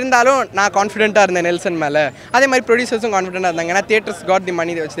 பட் இருந்தாலும் நான் கான்ஃபிடென்ட்டாக இருந்தேன் நெல்சன் மேலே. அதே மாதிரி ப்ரொடியூசர்ஸும் கான்ஃபிடென்ட்டாக இருந்தாங்க. ஏன்னா தியேட்டர்ஸ் காட் தி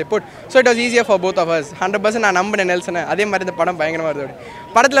மணி வச்சு போட். ஸோ இட் வாஸ் ஈஸியாக ஃபார் போத் ஆஃப் அஸ். 100% நான் நம்பினேன் நெல்சனை. அதே மாதிரி இந்த படம் பயங்கரமாக இருந்தது.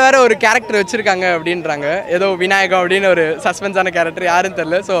 படத்தில் வேறு ஒரு கேரக்டர் வச்சுருக்காங்க அப்படின்றாங்க, ஏதோ விநாயகம் அப்படின்னு ஒரு சஸ்பென்ஸான கேரக்டர், யாருன்னு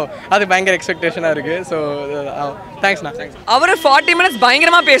தெரியல. ஸோ அது பயங்கர எக்ஸ்பெக்டேஷனாக இருக்குது. ஸோ தேங்க்ஸ்ண்ணா. அவர் 40 minutes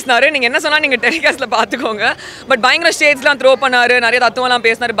பயங்கரமாக பேசினார். நீங்கள் என்ன சொன்னால் நீங்கள் டெலிகாஸ்ட்டில் பார்த்துக்கோங்க. பட் பயங்கர ஸ்டேஜ்லாம் த்ரோ பண்ணார், நிறைய தத்துவம்லாம்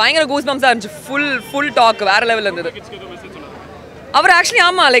பேசினார். பயங்கர கூஸ் பம்ஸாக இருந்துச்சு. ஃபுல் டாக் வேறு லெவலில் இருந்தது. அவர் ஆக்சுவலி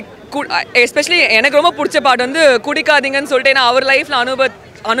ஆமாம் எஸ்பெஷலி எனக்கு ரொம்ப பிடிச்ச பாட்டு வந்து குடிக்காதீங்கன்னு சொல்லிட்டு. ஏன்னா அவர் லைஃப்பில்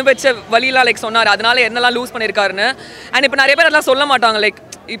அனுபவிச்ச வழியெலாம் சொன்னார், அதனால என்னெல்லாம் லூஸ் பண்ணியிருக்காருன்னு. அண்ட் இப்போ நிறைய பேர் அதெல்லாம் சொல்ல மாட்டாங்க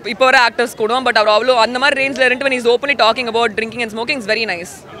இப்போ வர ஆக்டர்ஸ் கூட. பட் அவர் அவ்வளோ அந்த மாதிரி ரேஞ்சில் இருந்து when he's openly talking about drinking and smoking is very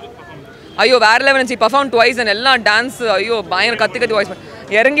nice. ஐயோ வேறு லெவல் இருந்துச்சு. பர்ஃபார்ம் ட்வைஸ் அண்ட் எல்லாம் டான்ஸ். ஐயோ பயங்கர கத்தி வாய்ஸ்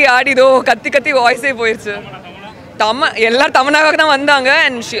இறங்கி ஆடிதோ கத்தி வாய்ஸே போயிடுச்சு. எல்லாரும் தமிழாக தான் வந்தாங்க.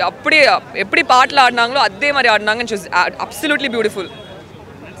 அண்ட் அப்படியே எப்படி பாட்டில் ஆடினாங்களோ அதே மாதிரி ஆடினாங்க. And she was absolutely beautiful.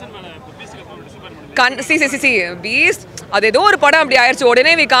 Beast அது ஏதோ ஒரு படம் அப்படி ஆயிடுச்சு.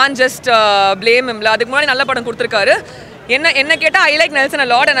 உடனே we can just blame him. அதுக்கு முன்னாடி நல்ல படம் கொடுத்துருக்காரு. என்ன கேட்டால் I like Nelson a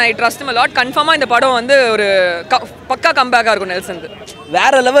lot and I trust him a lot. கன்ஃபார்மாக இந்த படம் வந்து ஒரு பக்கா கம்பேக்காக இருக்கும் நெல்சனுக்கு.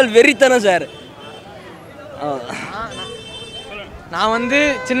 வேற லெவல் வெறித்தனம் சார். நான் வந்து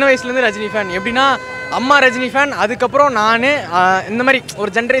சின்ன வயசுலேருந்து ரஜினி ஃபேன். எப்படின்னா அம்மா ரஜினி ஃபேன், அதுக்கப்புறம் நான் இந்த மாதிரி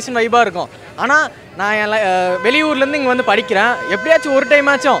ஒரு ஜென்ரேஷன் வைப்பாக இருக்கும். ஆனால் நான் வெளியூர்லேருந்து இங்கே வந்து படிக்கிறேன். எப்படியாச்சும் ஒரு டைம்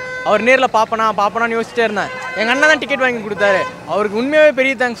ஆச்சும் அவர் நேரில் பார்ப்பனான்னு யோசிச்சிட்டே இருந்தேன். எங்கள் அண்ணன் தான் டிக்கெட் வாங்கி கொடுத்தாரு. அவருக்கு உண்மையாகவே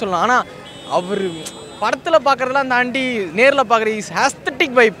பெரிய தேங்க்ஸ் சொல்லலாம். ஆனால் அவர் படத்தில் பார்க்குறதெல்லாம் தாண்டி நேரில் பார்க்குற இஸ்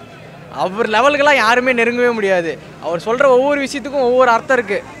ஆஸ்தட்டிக் வைப். அவர் லெவலுக்கெல்லாம் யாருமே நெருங்கவே முடியாது. அவர் சொல்கிற ஒவ்வொரு விஷயத்துக்கும் ஒவ்வொரு அர்த்தம்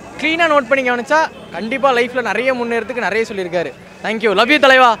இருக்குது. க்ளீனாக நோட் பண்ணி கவனிச்சா கண்டிப்பாக லைஃப்பில் நிறைய முன்னேறதுக்கு நிறைய சொல்லியிருக்காரு. தேங்க்யூ, லவ் யூ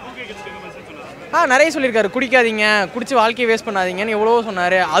தலைவா. நிறைய சொல்லியிருக்காரு. குடிக்காதீங்க, குடிச்சு வாழ்க்கையை வேஸ்ட் பண்ணாதீங்கன்னு எவ்வளோ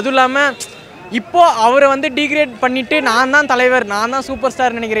சொன்னார். அதுவும் இல்லாமல் இப்போது அவரை வந்து டிகிரேட் பண்ணிவிட்டு நான் தான் தலைவர், நான் தான் சூப்பர்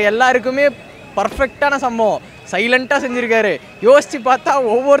ஸ்டார் நினைக்கிற எல்லாருக்குமே பர்ஃபெக்டான சம்பவம். சைலண்ட்டாக செஞ்சுருக்காரு. யோசித்து பார்த்தா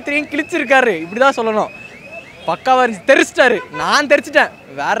ஒவ்வொருத்தரையும் கிழிச்சிருக்காரு. இப்படி தான் சொல்லணும். பக்காவாக இருந்துச்சு. தெரிச்சிட்டாரு. நான் தெரிச்சிட்டேன்.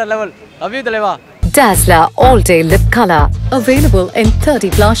 வேறு லெவல். லவ் யூ தலைவா. Dazller All Day Lip Color. Available in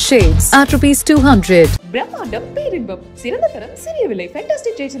 30+ shades at ₹200. பிரம்மாண்டம் பேரின்பம் சிறந்த தரம் சிறிய விலை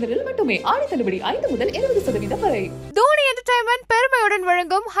ஃபேண்டாஸ்டிக் ஜெயச்சந்திரனில் மட்டுமே ஆடி தள்ளுபடி 5 முதல் 20% வரை. தோனி என்டர்டைன்மெண்ட் பெருமையுடன்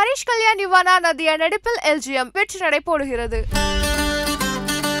வழங்கும் ஹரிஷ் கல்யாண் யுவானா நதியா நடிப்பில் LGM வெற்றி நடை போடுகிறது.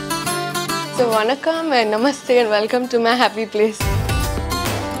 So வணக்கம் and namaste and welcome to my happy place.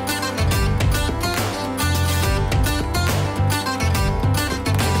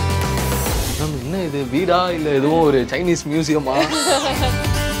 என்ன இது வீடா இல்ல எதுவும் ஒரு சைனீஸ் மியூசியமா?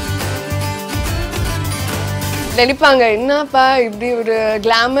 நினைப்பாங்க என்னப்பா இப்படி ஒரு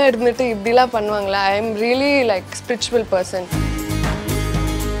கிளாமர் இருந்துட்டு இப்படிலாம் பண்ணுவாங்களா? I am really like spiritual person.